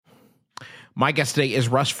My guest today is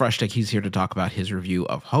Russ Frushtick. He's here to talk about his review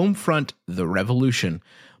of Homefront: The Revolution.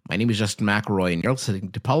 My name is Justin McElroy, and you're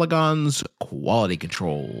listening to Polygon's Quality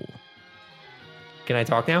Control. Can I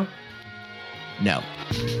talk now? No.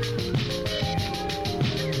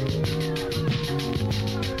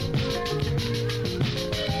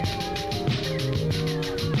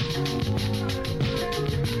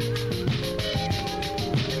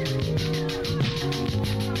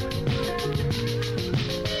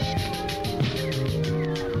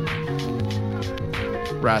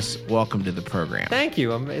 Russ, welcome to the program. Thank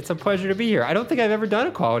you. It's a pleasure to be here. I don't think I've ever done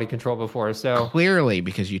a quality control before, so... Clearly,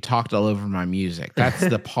 because you talked all over my music. That's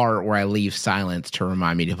the part where I leave silence to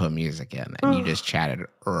remind me to put music in, and you just chatted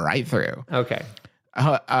right through. Okay.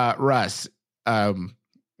 Russ,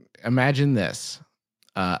 imagine this.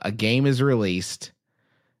 A game is released,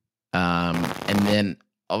 and then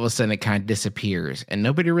all of a sudden it kind of disappears, and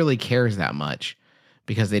nobody really cares that much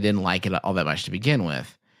because they didn't like it all that much to begin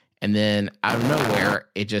with. And then out of nowhere,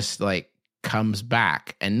 it just like comes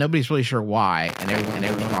back, and nobody's really sure why. And everyone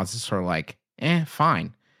else is sort of like,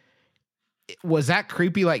 fine. Was that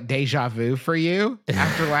creepy, like deja vu for you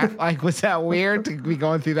after like, was that weird to be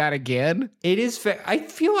going through that again? It is. I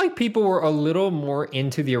feel like people were a little more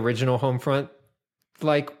into the original Homefront,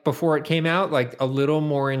 like before it came out, like a little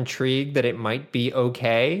more intrigued that it might be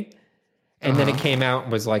okay. And then it came out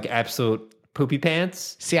and was like absolute poopy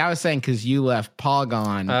pants. See, I was saying because you left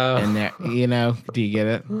Polygon, and there, do you get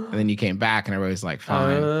it? And then you came back, and everybody was like,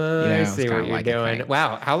 "Fine." I see what you're doing.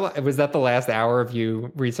 Wow, how was that? The last hour of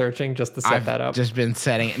you researching just to set that up? Just been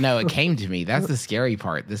setting it. No, it came to me. That's the scary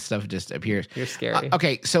part. This stuff just appears. You're scary.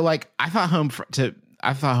 Okay, so like I thought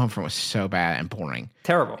Homefront was so bad and boring,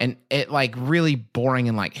 terrible, and it like really boring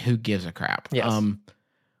and like who gives a crap. Yes.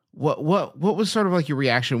 What was sort of like your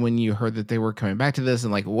reaction when you heard that they were coming back to this,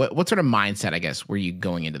 and like what sort of mindset, I guess, were you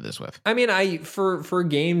going into this with? I mean, for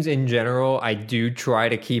games in general, I do try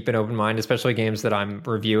to keep an open mind, especially games that I'm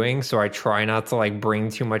reviewing. So I try not to like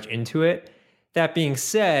bring too much into it. That being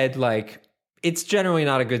said, like it's generally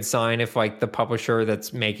not a good sign if like the publisher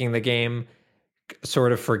that's making the game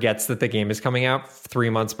sort of forgets that the game is coming out 3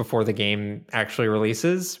 months before the game actually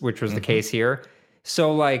releases, which was the case here.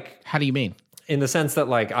 So like, how do you mean? In the sense that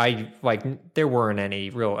there weren't any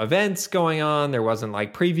real events going on. There wasn't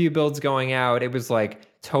like preview builds going out. It was like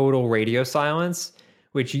total radio silence,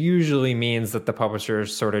 which usually means that the publisher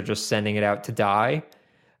is sort of just sending it out to die.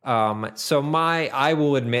 So I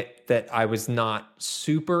will admit that I was not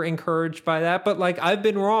super encouraged by that, but like I've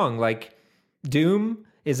been wrong. Like Doom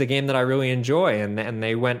is a game that I really enjoy, and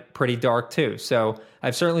they went pretty dark too. So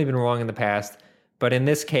I've certainly been wrong in the past, but in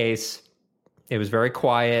this case, it was very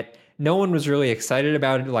quiet. No one was really excited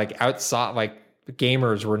about it. Like outside, like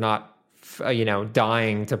gamers were not,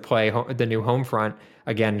 dying to play the new Homefront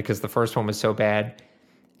again because the first one was so bad.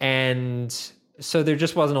 And so there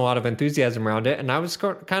just wasn't a lot of enthusiasm around it. And I was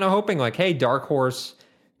kind of hoping like, hey, Dark Horse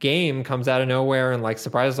game comes out of nowhere and like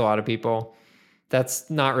surprises a lot of people. That's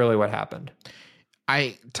not really what happened.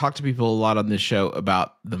 I talk to people a lot on this show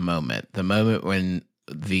about the moment when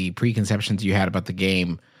the preconceptions you had about the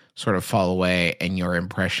game sort of fall away and your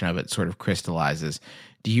impression of it sort of crystallizes.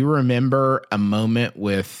 Do you remember a moment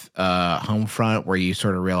with Homefront where you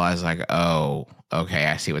sort of realize like, oh, okay,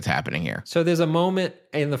 I see what's happening here? So there's a moment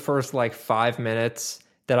in the first like 5 minutes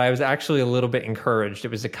that I was actually a little bit encouraged.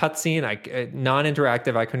 It was a cutscene,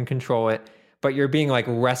 non-interactive, I couldn't control it, but you're being like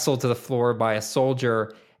wrestled to the floor by a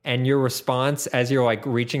soldier, and your response as you're like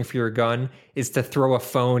reaching for your gun is to throw a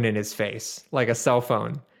phone in his face, like a cell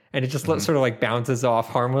phone. And it just sort of like bounces off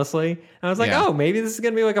harmlessly. And I was like, oh, maybe this is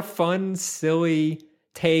going to be like a fun, silly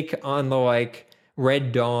take on the like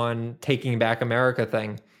Red Dawn taking back America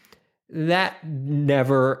thing. That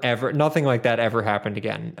never, ever, nothing like that ever happened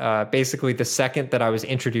again. Basically, the second that I was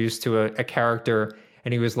introduced to a character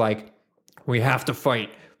and he was like, we have to fight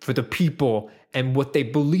for the people and what they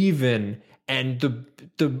believe in and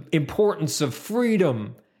the importance of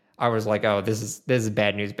freedom, I was like, oh, this is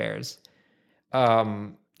bad news bears.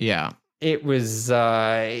 Yeah, it was.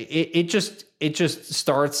 It just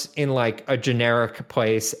starts in like a generic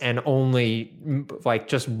place and only like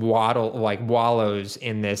just wallows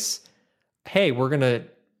in this. Hey, we're gonna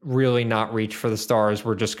really not reach for the stars.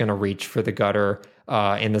 We're just gonna reach for the gutter.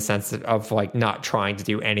 In the sense of like not trying to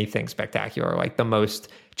do anything spectacular, like the most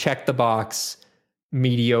check the box,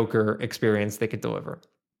 mediocre experience they could deliver.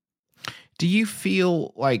 Do you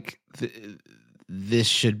feel like this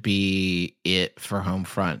should be it for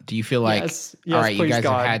Homefront? Do you feel like, yes, all right, you guys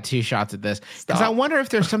God. have had two shots at this? Because I wonder if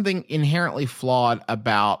there's something inherently flawed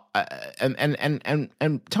about, and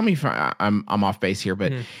tell me if I'm off base here,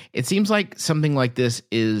 but it seems like something like this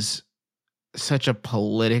is such a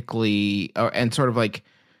politically and sort of like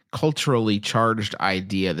culturally charged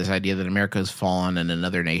idea, this idea that America has fallen and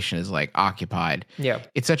another nation is like occupied. Yeah.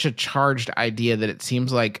 It's such a charged idea that it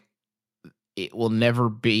seems like it will never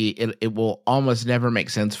be, it will almost never make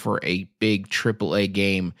sense for a big AAA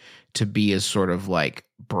game to be as sort of like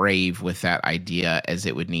brave with that idea as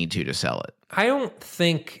it would need to sell it. I don't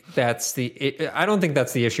think that's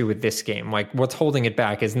the issue with this game. Like, what's holding it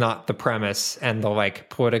back is not the premise and the like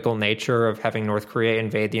political nature of having North Korea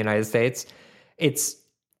invade the United States. It's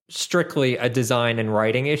strictly a design and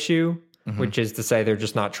writing issue, which is to say they're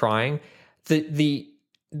just not trying.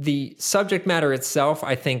 The subject matter itself,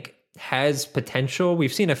 I think, has potential.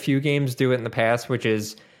 We've seen a few games do it in the past, which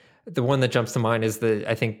is the one that jumps to mind is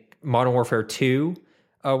I think Modern Warfare 2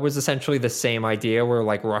 was essentially the same idea where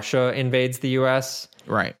like Russia invades the US.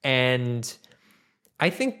 Right. And I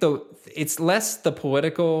think it's less the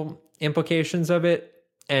political implications of it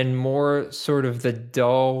and more sort of the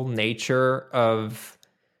dull nature of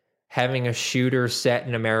having a shooter set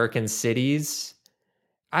in American cities.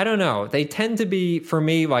 I don't know. They tend to be, for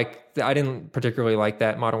me, like, I didn't particularly like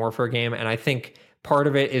that Modern Warfare game. And I think part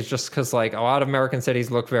of it is just because, like, a lot of American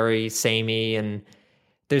cities look very samey and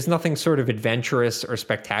there's nothing sort of adventurous or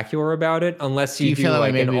spectacular about it unless you do feel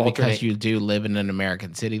like maybe an alternate... because you do live in an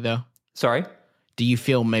American city, though? Sorry? Do you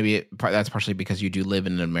feel maybe that's partially because you do live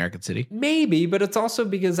in an American city? Maybe, but it's also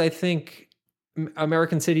because I think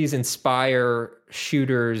American cities inspire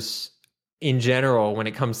shooters in general when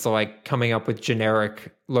it comes to like coming up with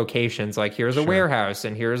generic locations. Like here's a warehouse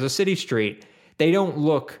and here's a city street. They don't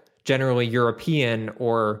look generally European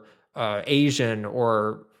or Asian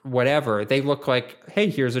or whatever. They look like, hey,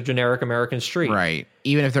 here's a generic American street. Right.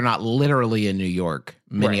 Even if they're not literally in New York,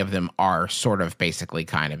 many of them are sort of basically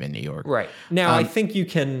kind of in New York. Right. Now, I think you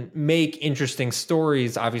can make interesting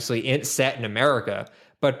stories, obviously, set in America,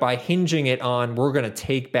 but by hinging it on, we're going to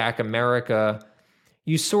take back America,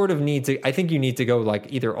 you sort of need to, I think you need to go like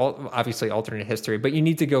either, obviously, alternate history, but you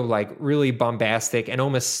need to go like really bombastic and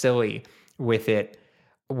almost silly with it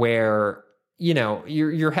where, you know,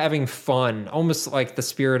 you're having fun, almost like the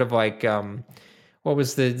spirit of like, what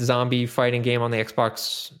was the zombie fighting game on the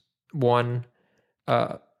Xbox One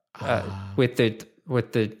with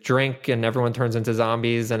the drink and everyone turns into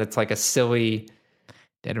zombies and it's like a silly...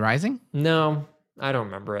 Dead Rising? No, I don't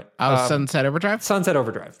remember it. Sunset Overdrive? Sunset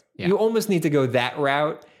Overdrive. Yeah. You almost need to go that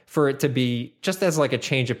route for it to be just as like a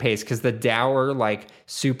change of pace because the dour, like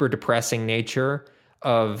super depressing nature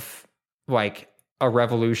of like a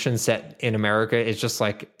revolution set in America is just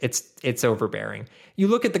like, it's overbearing. You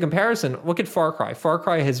look at the comparison, look at Far Cry. Far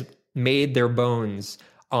Cry has made their bones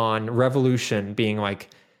on revolution being like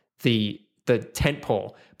the tent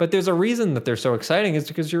pole. But there's a reason that they're so exciting is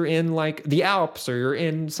because you're in like the Alps or you're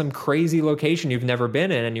in some crazy location you've never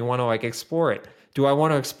been in and you want to like explore it. Do I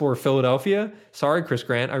want to explore Philadelphia? Sorry, Chris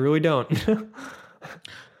Grant, I really don't.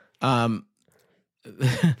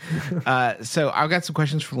 So I've got some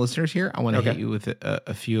questions from listeners here. I want to hit you with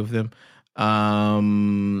a few of them.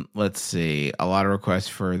 Let's see. A lot of requests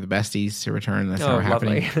for the besties to return. That's not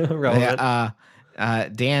happening. Relevant.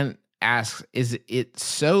 Dan asks, is it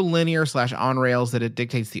so linear / on rails that it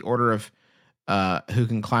dictates the order of who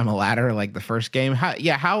can climb a ladder like the first game?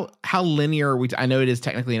 How linear are we? I know it is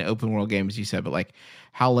technically an open world game, as you said, but like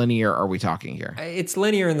how linear are we talking here? It's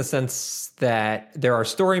linear in the sense that there are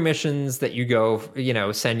story missions that you go, you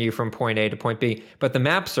know, send you from point A to point B, but the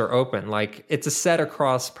maps are open. Like it's a set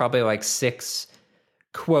across probably like 6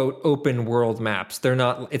 quote open world maps.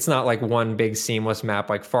 It's not like one big seamless map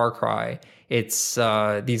like Far Cry. It's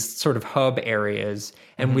these sort of hub areas.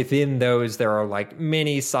 And within those, there are like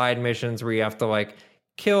mini side missions where you have to like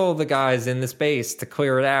kill the guys in this base to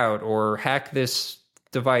clear it out or hack this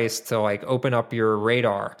device to like open up your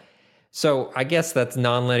radar. So I guess that's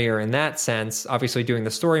nonlinear in that sense. Obviously doing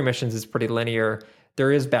the story missions is pretty linear.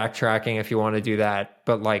 There is backtracking if you want to do that.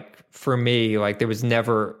 But like for me, like there was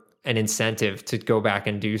never an incentive to go back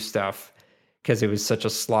and do stuff because it was such a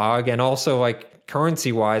slog. And also like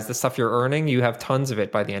currency wise, the stuff you're earning, you have tons of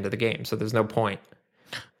it by the end of the game. So there's no point.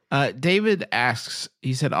 David asks,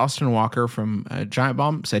 he said Austin Walker from Giant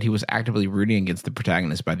Bomb said he was actively rooting against the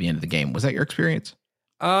protagonist by the end of the game. Was that your experience?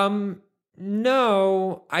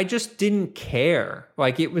 No, I just didn't care.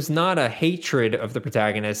 Like it was not a hatred of the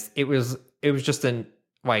protagonist. It was just first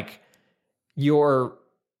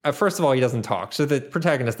of all, he doesn't talk. So the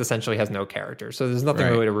protagonist essentially has no character. So there's nothing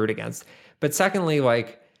really to root against. But secondly,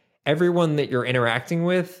 like everyone that you're interacting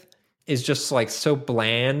with is just like so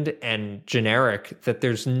bland and generic that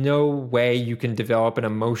there's no way you can develop an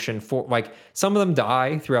emotion for, like some of them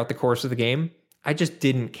die throughout the course of the game. I just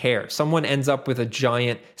didn't care. Someone ends up with a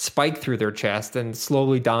giant spike through their chest and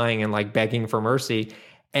slowly dying and like begging for mercy.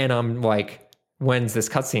 And I'm like, when's this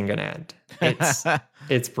cutscene gonna end?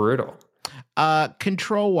 It's brutal.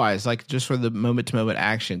 Control wise, like just for the moment to moment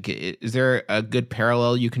action, is there a good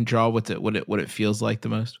parallel you can draw with it? What it feels like the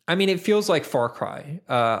most? I mean, it feels like Far Cry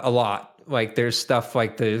a lot. Like there's stuff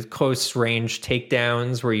like the close range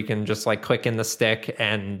takedowns where you can just like click in the stick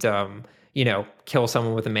and kill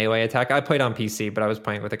someone with a melee attack. I played on PC, but I was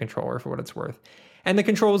playing with a controller for what it's worth. And the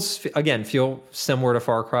controls again feel similar to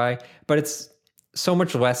Far Cry, but it's so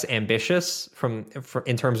much less ambitious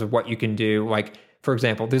in terms of what you can do. Like, for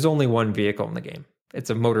example, there's only one vehicle in the game. It's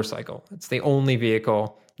a motorcycle. It's the only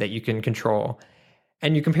vehicle that you can control.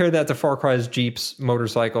 And you compare that to Far Cry's jeeps,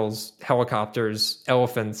 motorcycles, helicopters,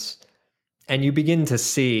 elephants, and you begin to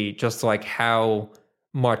see just like how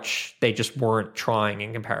much they just weren't trying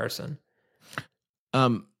in comparison.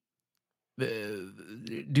 Do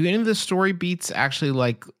any of the story beats actually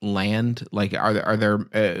like land? Like, are there?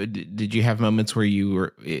 Did you have moments where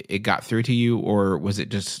it got through to you, or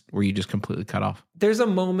were you just completely cut off? There's a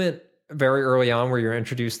moment very early on where you're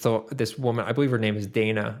introduced to this woman. I believe her name is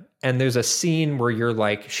Dana, and there's a scene where you're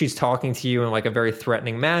like, she's talking to you in like a very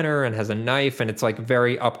threatening manner and has a knife, and it's like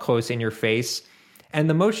very up close in your face. And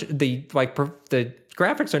the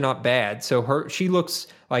graphics are not bad, so she looks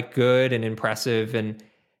like good and impressive, and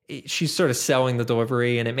she's sort of selling the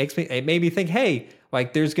delivery, and it made me think, hey,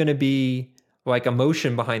 like there's going to be like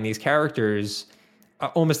emotion behind these characters,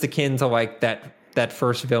 almost akin to like that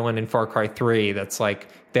first villain in Far Cry 3 that's like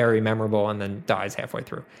very memorable and then dies halfway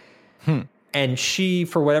through. And she,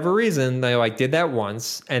 for whatever reason, they like did that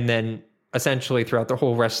once, and then essentially throughout the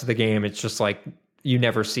whole rest of the game, it's just like you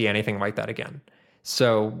never see anything like that again.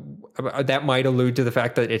 So that might allude to the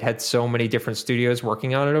fact that it had so many different studios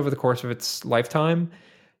working on it over the course of its lifetime.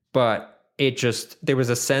 But there was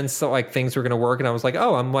a sense that like things were going to work. And I was like,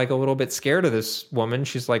 oh, I'm like a little bit scared of this woman.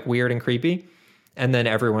 She's like weird and creepy. And then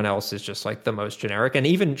everyone else is just like the most generic. And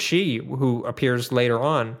even she, who appears later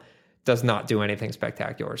on, does not do anything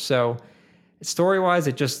spectacular. So story-wise,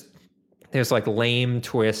 there's like lame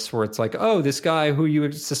twists where it's like, oh, this guy who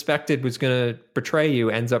you suspected was going to betray you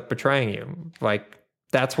ends up betraying you. Like,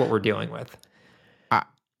 that's what we're dealing with.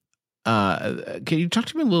 Can you talk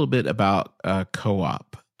to me a little bit about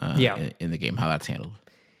co-op in the game, how that's handled?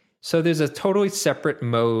 So there's a totally separate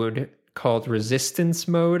mode called Resistance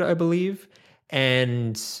mode, I believe.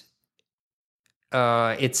 And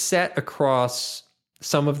it's set across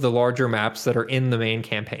some of the larger maps that are in the main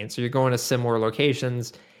campaign. So you're going to similar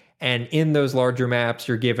locations. And in those larger maps,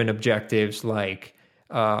 you're given objectives like,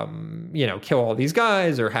 kill all these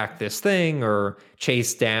guys or hack this thing or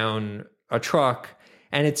chase down a truck.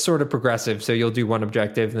 And it's sort of progressive. So you'll do one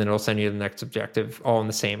objective and then it'll send you to the next objective all in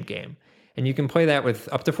the same game. And you can play that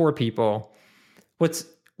with up to 4 people. What's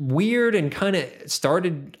weird and kind of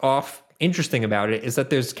started off interesting about it is that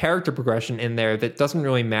there's character progression in there that doesn't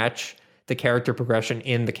really match the character progression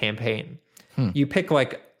in the campaign. You pick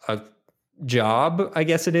like a job, I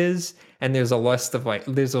guess it is, and there's a list of like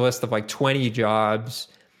 20 jobs,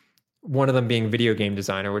 one of them being video game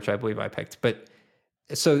designer, which I believe I picked.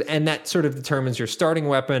 And that sort of determines your starting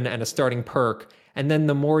weapon and a starting perk. And then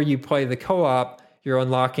the more you play the co-op, you're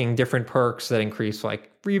unlocking different perks that increase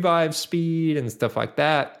like revive speed and stuff like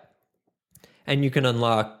that. And you can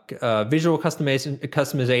unlock visual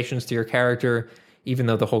customizations to your character. Even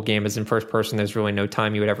though the whole game is in first person, there's really no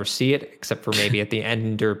time you would ever see it, except for maybe at the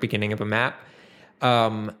end or beginning of a map.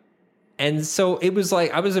 And so it was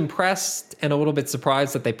like, I was impressed and a little bit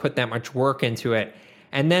surprised that they put that much work into it.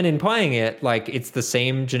 And then in playing it, like it's the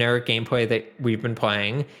same generic gameplay that we've been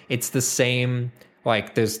playing. It's the same,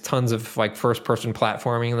 like there's tons of like first person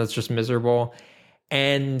platforming that's just miserable.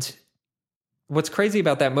 And what's crazy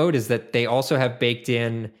about that mode is that they also have baked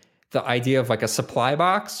in the idea of like a supply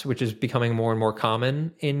box, which is becoming more and more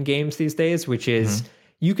common in games these days, which is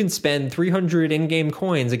you can spend 300 in-game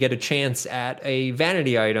coins and get a chance at a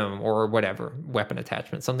vanity item or whatever, weapon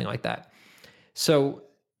attachment, something like that. So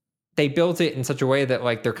they built it in such a way that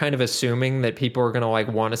like they're kind of assuming that people are going to like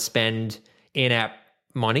want to spend in-app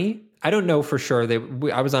money. I don't know for sure.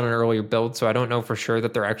 I was on an earlier build, so I don't know for sure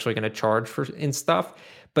that they're actually going to charge for in stuff,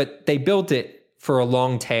 but they built it for a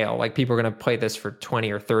long tail. Like people are going to play this for 20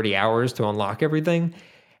 or 30 hours to unlock everything.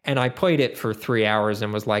 And I played it for 3 hours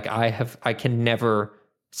and was like, I can never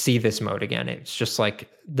see this mode again. It's just like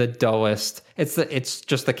the dullest. It's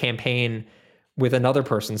just the campaign with another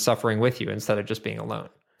person suffering with you instead of just being alone.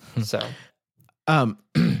 So,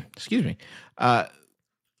 excuse me.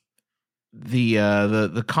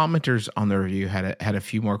 The commenters on the review had a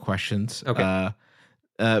few more questions. Okay.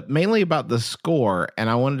 mainly about the score, and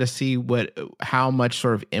I wanted to see how much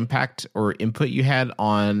sort of impact or input you had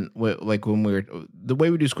on like when the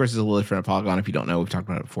way we do scores is a little different at Polygon. If you don't know, we've talked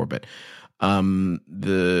about it before, but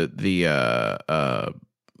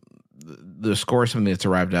the score is something that's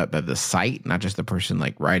arrived at by the site, not just the person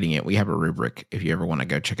like writing it. We have a rubric if you ever want to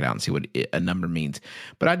go check it out and see what a number means.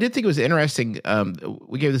 But I did think it was interesting.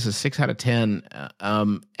 We gave this a 6 out of 10,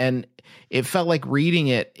 and it felt like reading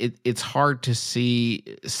it's hard to see.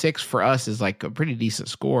 6 for us is like a pretty decent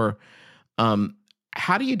score.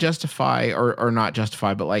 How do you justify or not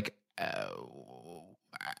justify, but like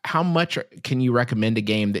how much can you recommend a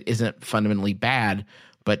game that isn't fundamentally bad,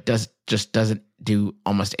 but doesn't do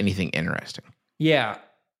almost anything interesting? Yeah.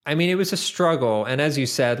 I mean, it was a struggle. And as you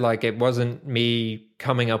said, like, it wasn't me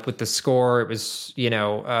coming up with the score. It was,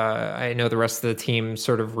 I know the rest of the team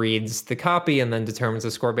sort of reads the copy and then determines the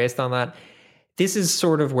score based on that. This is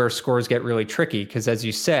sort of where scores get really tricky because, as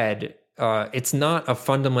you said, it's not a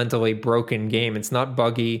fundamentally broken game. It's not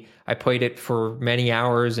buggy. I played it for many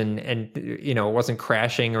hours and it wasn't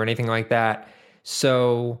crashing or anything like that.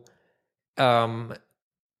 So,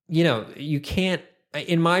 you can't,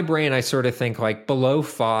 in my brain, I sort of think like below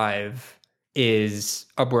 5 is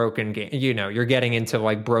a broken game. You're getting into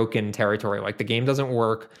like broken territory. Like the game doesn't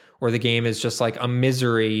work, or the game is just like a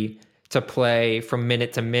misery to play from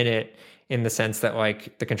minute to minute in the sense that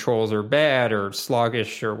like the controls are bad or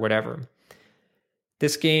sluggish or whatever.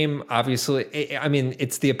 This game, obviously, I mean,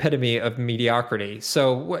 it's the epitome of mediocrity.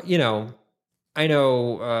 So, I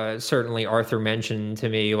know certainly Arthur mentioned to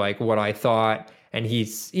me like what I thought. And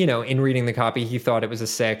he's, in reading the copy, he thought it was a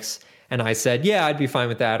 6. And I said, yeah, I'd be fine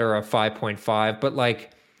with that, or a 5.5. But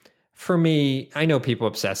like, for me, I know people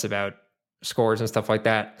obsess about scores and stuff like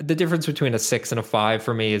that. The difference between a 6 and a 5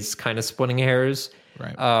 for me is kind of splitting hairs.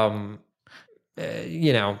 Right.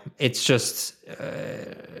 It's just,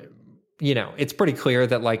 it's pretty clear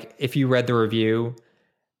that like, if you read the review,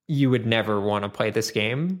 you would never want to play this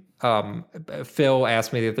game. Phil Kohler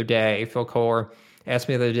asked me the other day,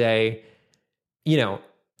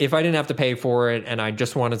 if I didn't have to pay for it and I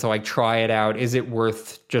just wanted to like try it out, is it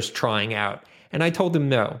worth just trying out? And I told him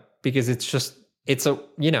no, because it's a,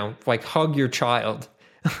 like hug your child.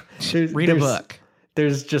 Read a book.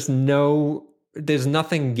 There's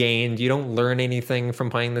nothing gained. You don't learn anything from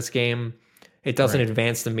playing this game. It doesn't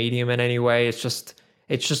advance the medium in any way. It's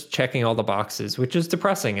just checking all the boxes, which is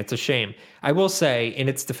depressing. It's a shame. I will say, in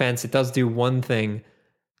its defense, it does do one thing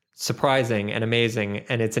surprising and amazing,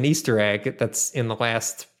 and it's an Easter egg that's in the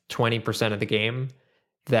last 20% of the game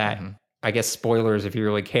that I guess spoilers if you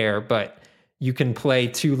really care, but you can play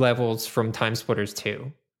 2 levels from Time Splitters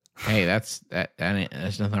 2. Hey, there's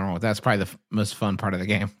nothing wrong with that. That's probably the most fun part of the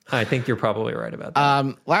game. I think you're probably right about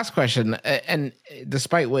that. Last question, and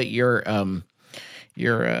despite what your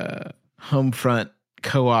Homefront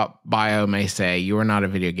co-op bio may say, you are not a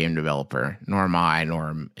video game developer, nor am I,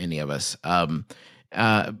 nor any of us.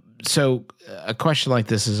 So a question like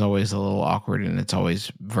this is always a little awkward, and it's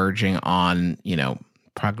always verging on,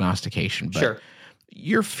 prognostication. But sure.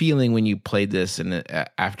 Your feeling when you played this and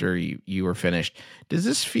after you were finished, does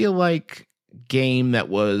this feel like game that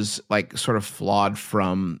was like sort of flawed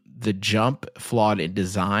from the jump, flawed in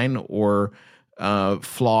design, or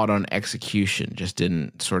flawed on execution, just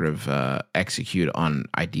didn't sort of execute on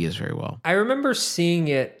ideas very well? I remember seeing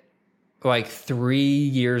it like 3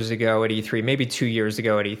 years ago at E3, maybe 2 years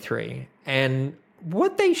ago at E3. And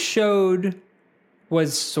what they showed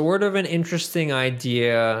was sort of an interesting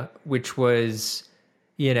idea, which was,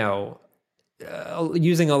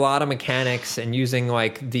 using a lot of mechanics and using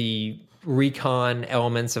like the recon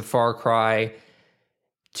elements of Far Cry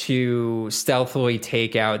to stealthily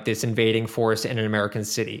take out this invading force in an American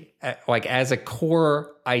city. Like as a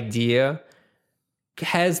core idea,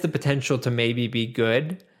 has the potential to maybe be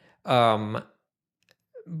good. But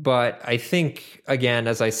I think, again,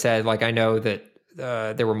 as I said, like I know that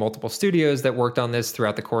there were multiple studios that worked on this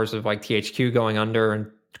throughout the course of like THQ going under and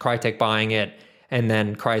Crytek buying it, and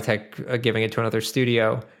then Crytek giving it to another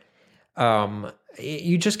studio.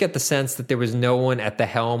 You just get the sense that there was no one at the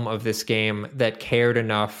helm of this game that cared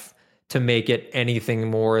enough to make it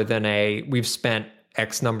anything more than we've spent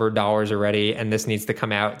X number of dollars already, and this needs to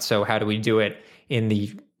come out. So how do we do it in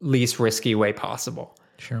the least risky way possible?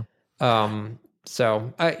 Sure.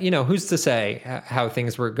 So, who's to say how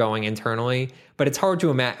things were going internally, but it's hard to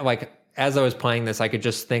imagine, like, as I was playing this, I could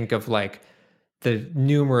just think of like the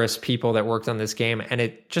numerous people that worked on this game, and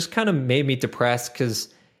it just kind of made me depressed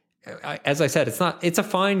because, as I said, it's a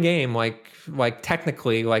fine game. Like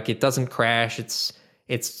technically, like it doesn't crash. It's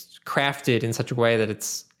crafted in such a way that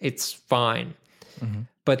it's fine.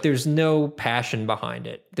 but there's no passion behind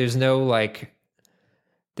it. There's no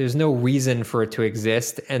reason for it to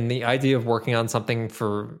exist. And the idea of working on something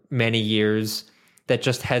for many years that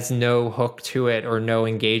just has no hook to it or no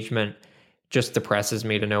engagement just depresses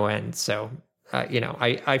me to no end. So,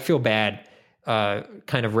 I feel bad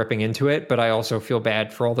kind of ripping into it, but I also feel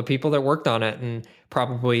bad for all the people that worked on it and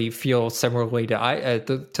probably feel similarly to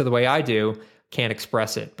the way I do, can't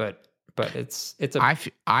express it, but it's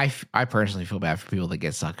I personally feel bad for people that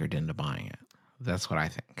get suckered into buying it. That's what I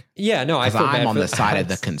think. Yeah, no, I feel bad. I'm on the side of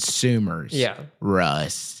the consumers. Yeah,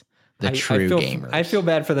 Russ, true gamers. I feel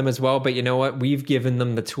bad for them as well, but you know what? We've given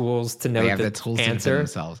them the tools to know the tools answer to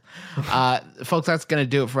themselves. Folks, that's going to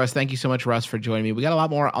do it for us. Thank you so much, Russ, for joining me. We got a lot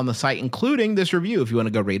more on the site, including this review. If you want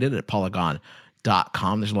to go read it at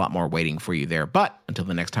Polygon.com, there's a lot more waiting for you there. But until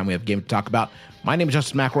the next time we have a game to talk about, my name is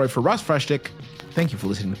Justin McElroy for Russ Frushtick. Thank you for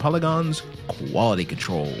listening to Polygon's Quality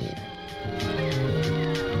Control.